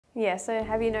Yeah, so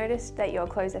have you noticed that your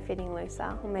clothes are fitting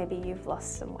looser, or maybe you've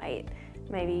lost some weight?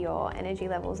 Maybe your energy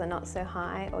levels are not so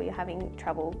high, or you're having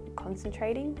trouble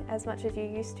concentrating as much as you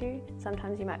used to.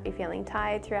 Sometimes you might be feeling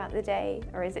tired throughout the day,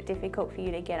 or is it difficult for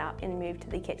you to get up and move to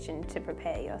the kitchen to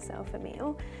prepare yourself a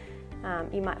meal?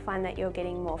 You might find that you're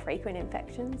getting more frequent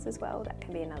infections as well. That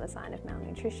can be another sign of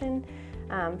malnutrition.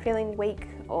 Feeling weak,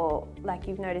 or like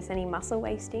you've noticed any muscle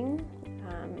wasting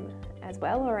as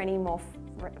well, or any more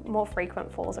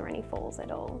frequent falls, or any falls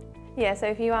at all. Yeah, so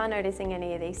if you are noticing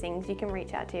any of these things, you can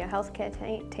reach out to your healthcare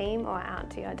team or out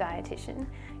to your dietitian.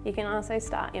 You can also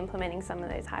start implementing some of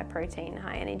those high protein,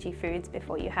 high energy foods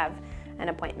before you have an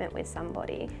appointment with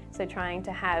somebody. So trying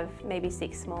to have maybe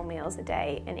 6 small meals a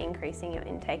day and increasing your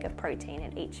intake of protein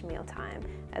at each meal time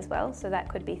as well. So that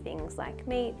could be things like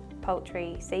meat,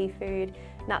 poultry, seafood,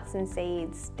 nuts and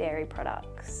seeds, dairy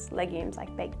products, legumes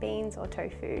like baked beans or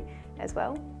tofu as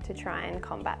well, to try and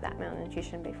combat that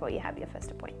malnutrition before you have your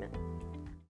first appointment.